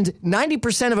 And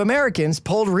 90% of Americans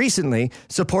polled recently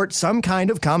support some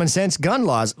kind of common sense gun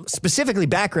laws, specifically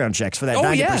background checks for that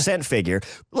 90% figure.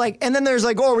 And then there's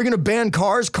we're going to ban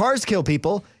cars. Cars kill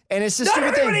people. And it's just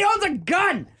everybody owns a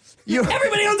gun.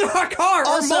 Everybody owns a car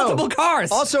or multiple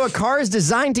cars. Also, a car is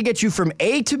designed to get you from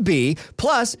A to B.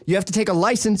 Plus, you have to take a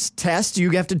license test. You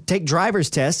have to take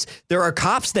driver's tests. There are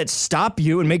cops that stop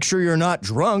you and make sure you're not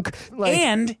drunk.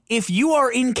 And if you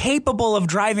are incapable of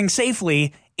driving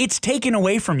safely, it's taken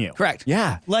away from you. Correct.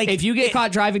 Yeah. If you get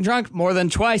caught driving drunk more than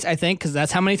twice, I think, because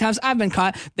that's how many times I've been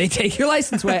caught, they take your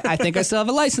license away. I think I still have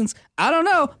a license. I don't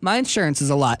know. My insurance is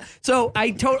a lot. So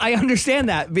I understand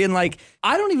that, being like,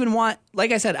 I don't even want,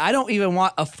 like I said, I don't even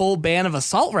want a full ban of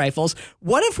assault rifles.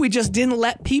 What if we just didn't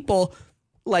let people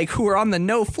who are on the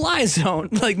no-fly zone,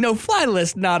 no-fly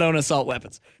list, not own assault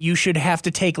weapons? You should have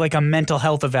to take a mental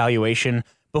health evaluation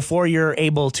before you're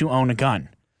able to own a gun.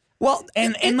 Well,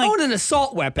 and own an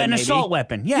assault weapon. Assault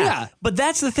weapon, yeah. But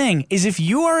that's the thing, is if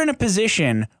you are in a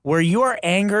position where you are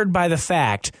angered by the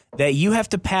fact that you have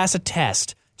to pass a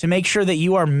test to make sure that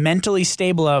you are mentally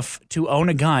stable enough to own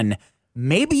a gun,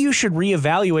 maybe you should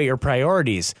reevaluate your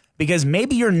priorities, because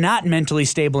maybe you're not mentally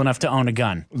stable enough to own a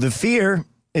gun. The fear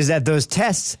is that those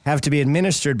tests have to be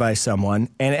administered by someone,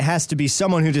 and it has to be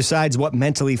someone who decides what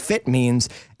mentally fit means.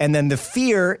 And then the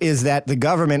fear is that the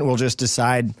government will just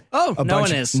decide, no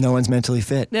one's mentally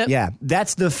fit. Yep. Yeah,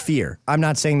 that's the fear. I'm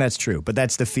not saying that's true, but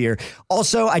that's the fear.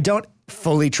 Also, I don't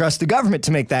fully trust the government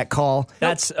to make that call.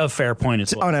 That's a fair point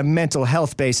as well. On a mental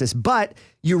health basis. But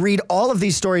you read all of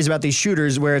these stories about these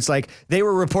shooters where it's they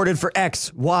were reported for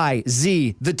X, Y,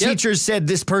 Z. The teachers said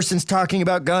this person's talking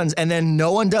about guns, and then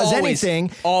no one does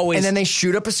anything. Always. And then they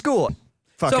shoot up a school.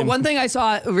 So one thing I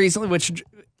saw recently, which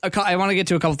I want to get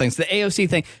to a couple things. The AOC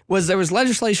thing was there was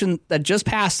legislation that just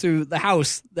passed through the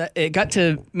House that it got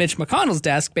to Mitch McConnell's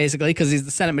desk, basically, because he's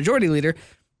the Senate Majority Leader,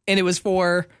 and it was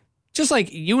for just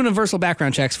universal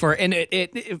background checks for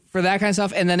for that kind of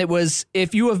stuff. And then it was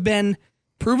if you have been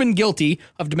proven guilty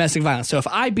of domestic violence. So if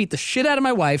I beat the shit out of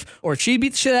my wife or she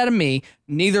beat the shit out of me,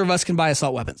 neither of us can buy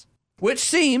assault weapons, which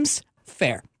seems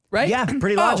fair. right? Yeah,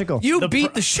 pretty logical. You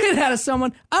beat the shit out of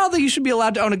someone. I don't think you should be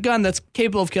allowed to own a gun that's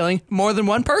capable of killing more than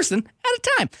one person at a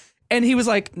time. And he was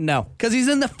like, no, because he's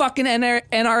in the fucking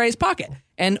NRA's pocket.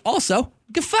 And also,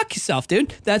 go fuck yourself,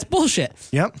 dude. That's bullshit.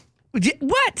 Yep.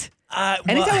 What?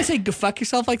 Anytime I say go fuck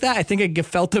yourself like that, I think of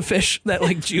gefilte fish, that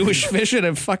like Jewish fish in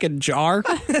a fucking jar.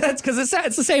 That's because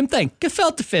it's the same thing.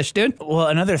 Gefilte fish, dude. Well,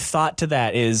 another thought to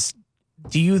that is,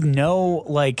 do you know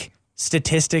like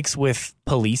statistics with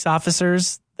police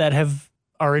officers that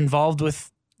are involved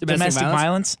with domestic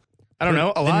violence? I don't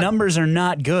know. A lot. The numbers are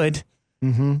not good.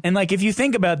 Mm-hmm. And like, if you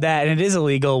think about that and it is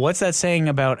illegal, what's that saying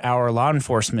about our law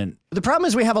enforcement? The problem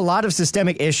is we have a lot of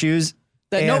systemic issues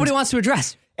that nobody wants to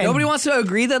address. Nobody wants to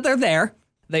agree that they're there.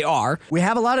 They are. We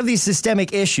have a lot of these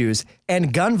systemic issues,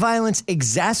 and gun violence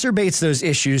exacerbates those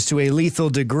issues to a lethal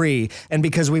degree. And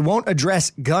because we won't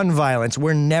address gun violence,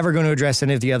 we're never going to address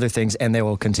any of the other things, and they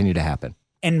will continue to happen.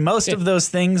 And most of those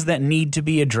things that need to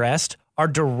be addressed are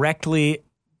directly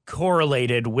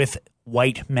correlated with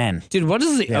white men. Dude, what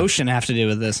does the ocean have to do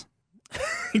with this?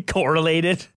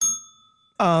 Correlated?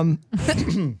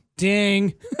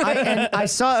 Ding. I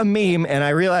saw a meme, and I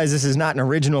realized this is not an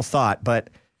original thought, but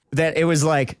that it was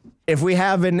like, if we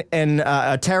have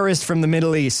a terrorist from the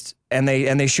Middle East and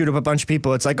they shoot up a bunch of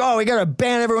people, it's like, oh, we got to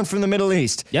ban everyone from the Middle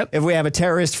East. Yep. If we have a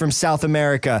terrorist from South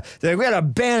America, they're like, we got to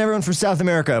ban everyone from South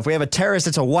America. If we have a terrorist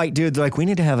that's a white dude, they're like, we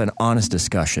need to have an honest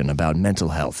discussion about mental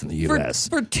health in the U.S.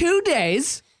 For 2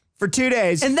 days. For 2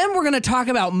 days. And then we're going to talk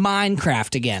about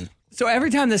Minecraft again. So every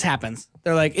time this happens,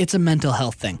 they're like, it's a mental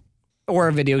health thing. Or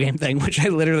a video game thing, which I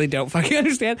literally don't fucking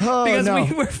understand. Oh, because no.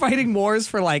 we were fighting wars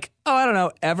for like, I don't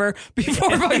know, ever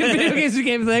before fucking video games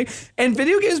became a thing. And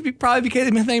video games probably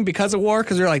became a thing because of war,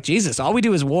 because they're like, Jesus, all we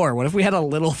do is war. What if we had a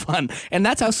little fun? And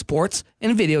that's how sports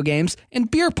and video games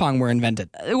and beer pong were invented.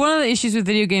 One of the issues with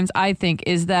video games, I think,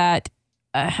 is that,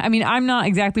 I'm not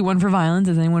exactly one for violence,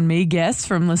 as anyone may guess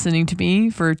from listening to me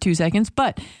for 2 seconds,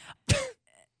 but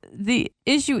the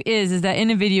issue is that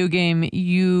in a video game,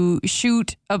 you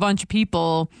shoot a bunch of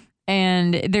people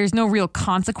and there's no real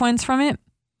consequence from it.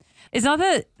 It's not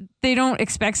that they don't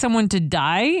expect someone to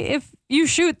die if you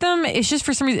shoot them. It's just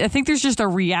for some reason, I think there's just a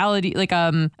reality, like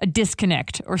a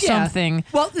disconnect or something.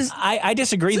 Well, I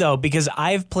disagree though, because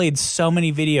I've played so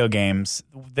many video games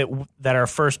that are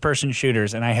first-person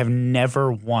shooters, and I have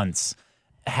never once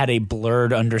had a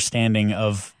blurred understanding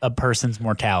of a person's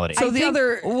mortality. So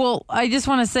well, I just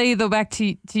want to say though, back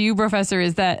to you, Professor,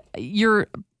 is that you're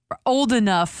old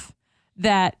enough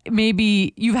that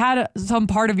maybe you've had some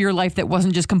part of your life that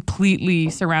wasn't just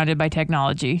completely surrounded by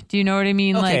technology. Do you know what I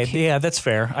mean? Okay, like, yeah, that's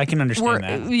fair. I can understand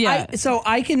that. Yeah. So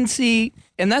I can see,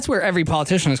 and that's where every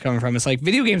politician is coming from. It's like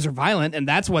video games are violent, and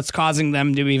that's what's causing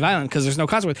them to be violent because there's no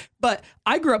consequence. But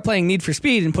I grew up playing Need for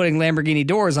Speed and putting Lamborghini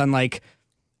doors on like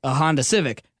a Honda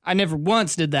Civic. I never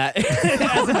once did that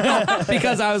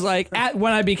because I was like,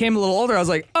 when I became a little older, I was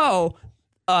like,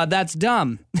 that's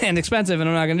dumb and expensive, and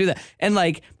I'm not going to do that. And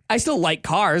like, I still like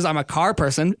cars. I'm a car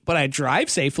person, but I drive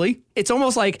safely. It's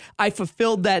almost like I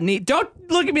fulfilled that need. Don't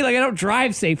look at me like I don't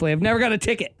drive safely. I've never got a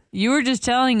ticket. You were just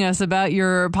telling us about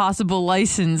your possible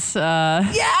license. Yeah,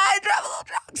 I drive a little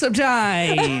drunk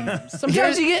sometimes.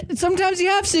 Sometimes you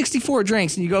have 64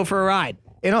 drinks and you go for a ride.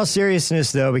 In all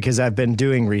seriousness, though, because I've been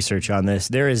doing research on this,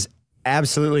 there is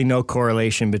absolutely no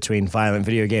correlation between violent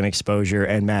video game exposure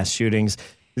and mass shootings.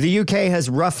 The UK has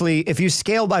roughly, if you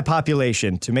scale by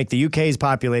population to make the UK's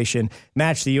population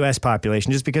match the US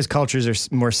population, just because cultures are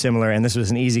more similar, and this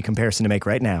was an easy comparison to make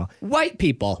right now. White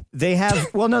people. They have,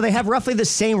 they have roughly the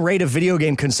same rate of video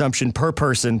game consumption per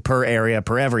person, per area,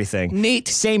 per everything. Neat.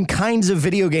 Same kinds of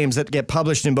video games that get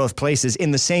published in both places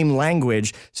in the same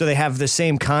language, so they have the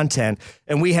same content.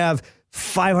 And we have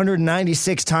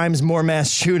 596 times more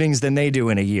mass shootings than they do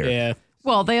in a year. Yeah.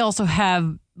 Well, they also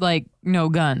have, like, no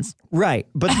guns. Right.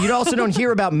 But you also don't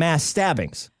hear about mass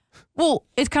stabbings. Well,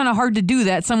 it's kind of hard to do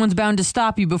that. Someone's bound to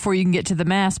stop you before you can get to the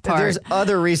mass part. There's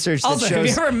other research that also, shows... have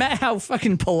you ever met how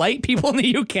fucking polite people in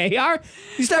the UK are?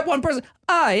 You stab one person,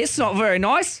 it's not very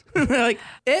nice. They're like,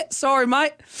 sorry,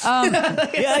 mate.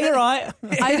 Yeah, you're right.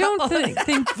 I don't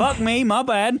think... Fuck me, my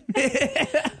bad.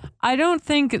 I don't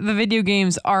think the video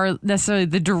games are necessarily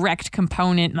the direct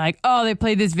component, like, they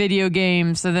played this video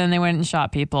game, so then they went and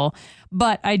shot people.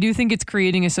 But I do think it's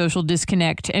creating a social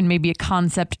disconnect and maybe a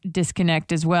concept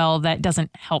disconnect as well that doesn't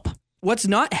help. What's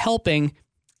not helping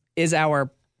is our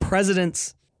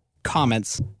president's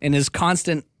comments and his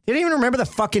constant... You don't even remember the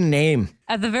fucking name.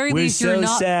 At the very We're least, so you're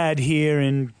not... sad here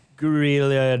in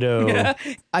Grilado. Yeah.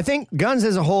 I think guns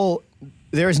as a whole,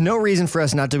 there is no reason for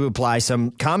us not to apply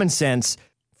some common sense,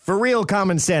 for real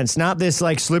common sense, not this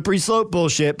like slippery slope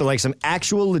bullshit, but like some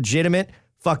actual legitimate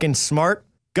fucking smart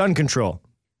gun control.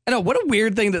 I know, what a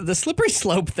weird thing. That the slippery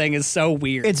slope thing is so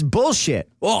weird. It's bullshit.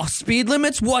 Oh, speed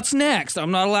limits? What's next? I'm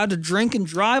not allowed to drink and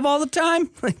drive all the time?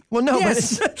 Well, no,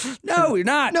 yes. but it's, no, you're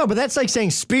not. No, but that's like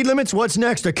saying speed limits, what's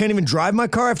next? I can't even drive my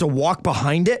car. I have to walk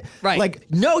behind it. Right.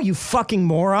 Like, no, you fucking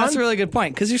moron. That's a really good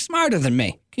point, because you're smarter than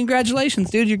me.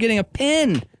 Congratulations, dude. You're getting a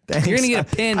pin. Thanks. You're going to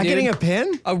get a pin, I'm dude. getting a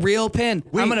pin? A real pin.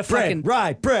 I'm going to fucking...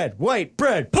 Rye bread, white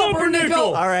bread,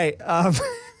 pumpernickel. All right.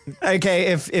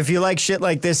 Okay, if you like shit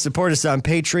like this, support us on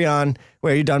Patreon.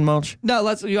 Wait, are you done, Mulch? No,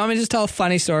 you want me to just tell a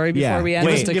funny story before we end,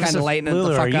 Wait, just to give us kind of a- lighten it Lulu,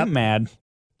 the are fuck you up? mad?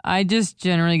 I just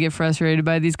generally get frustrated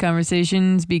by these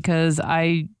conversations because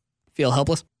I Feel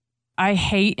helpless?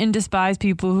 hate and despise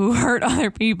people who hurt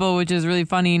other people, which is really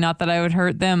funny. Not that I would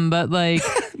hurt them, but like,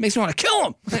 Makes me want to kill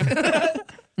him.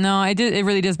 no, it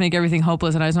really does make everything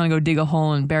hopeless, and I just want to go dig a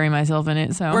hole and bury myself in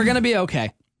it. So We're going to be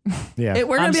okay. Yeah.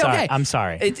 We're going I'm to be sorry. okay. I'm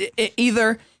sorry.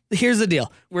 Either, here's the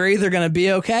deal. We're either going to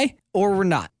be okay or we're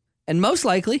not. And most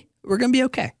likely, we're going to be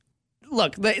okay.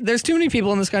 Look, there's too many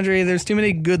people in this country. There's too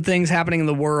many good things happening in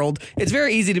the world. It's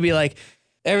very easy to be like,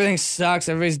 everything sucks.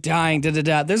 Everybody's dying.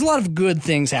 Da-da-da. There's a lot of good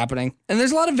things happening. And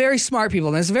there's a lot of very smart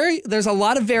people. And there's a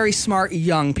lot of very smart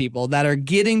young people that are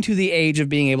getting to the age of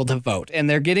being able to vote. And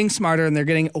they're getting smarter and they're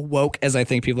getting woke, as I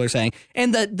think people are saying.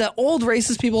 And the old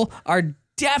racist people are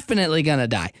definitely going to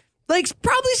die. Like,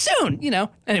 probably soon, you know.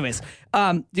 Anyways,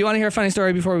 do you want to hear a funny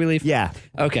story before we leave? Yeah.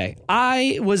 Okay.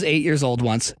 I was 8 years old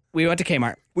once. We went to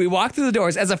Kmart. We walked through the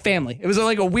doors as a family. It was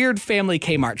like a weird family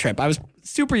Kmart trip. I was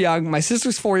super young. My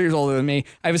sister's 4 years older than me.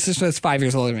 I have a sister that's 5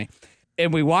 years older than me.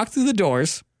 And we walked through the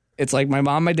doors. It's like my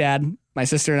mom, my dad, my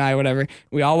sister and I, whatever.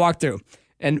 We all walked through.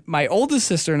 And my oldest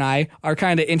sister and I are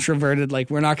kind of introverted. Like,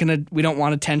 we don't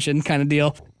want attention kind of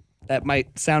deal. That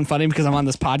might sound funny because I'm on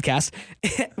this podcast.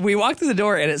 We walk through the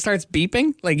door and it starts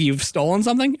beeping like you've stolen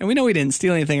something. And we know we didn't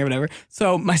steal anything or whatever.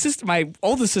 So my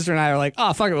oldest sister and I are like,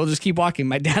 oh, fuck it, we'll just keep walking.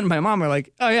 My dad and my mom are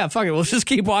like, oh, yeah, fuck it, we'll just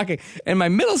keep walking. And my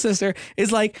middle sister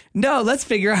is like, no, let's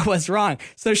figure out what's wrong.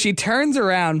 So she turns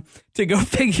around to go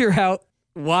figure out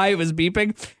why it was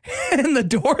beeping. And the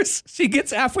doors, she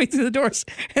gets halfway through the doors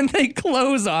and they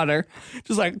close on her.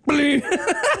 Just like,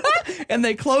 and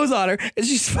they close on her and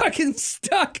she's fucking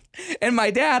stuck. And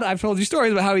my dad, I've told you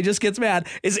stories about how he just gets mad,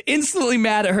 is instantly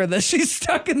mad at her that she's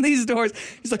stuck in these doors.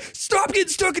 He's like, stop getting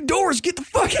stuck in doors. Get the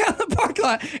fuck out of the parking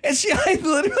lot. And I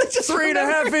literally just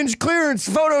 3.5 inch clearance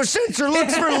photo sensor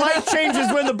looks for light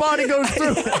changes when the body goes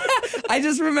through. I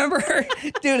just remember her,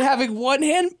 dude, having one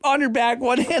hand on her back,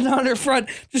 one hand on her front,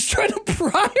 just trying to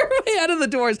pry her way out of the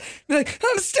doors. Be like,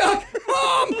 I'm stuck,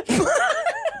 Mom.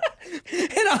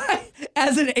 And I,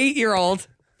 as an 8-year-old,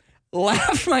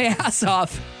 laughed my ass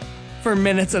off for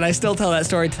minutes, and I still tell that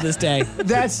story to this day.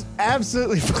 That's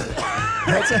absolutely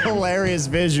that's a hilarious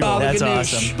visual. Baba That's Ganoush.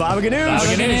 awesome. Baba Ganoush.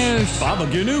 Baba Ganoush. Baba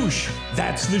Ganoush.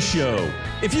 That's the show.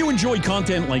 If you enjoy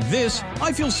content like this,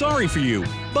 I feel sorry for you.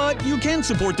 But you can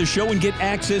support the show and get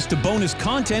access to bonus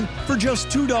content for just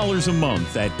 $2 a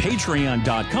month at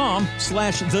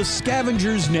patreon.com/The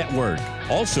Scavengers Network.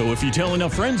 Also, if you tell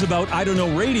enough friends about I Don't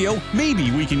Know Radio,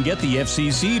 maybe we can get the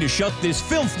FCC to shut this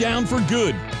filth down for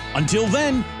good. Until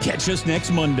then, catch us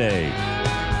next Monday.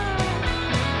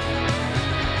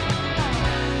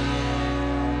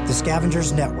 The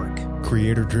Scavengers Network.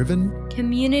 Creator driven.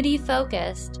 Community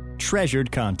focused.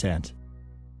 Treasured content.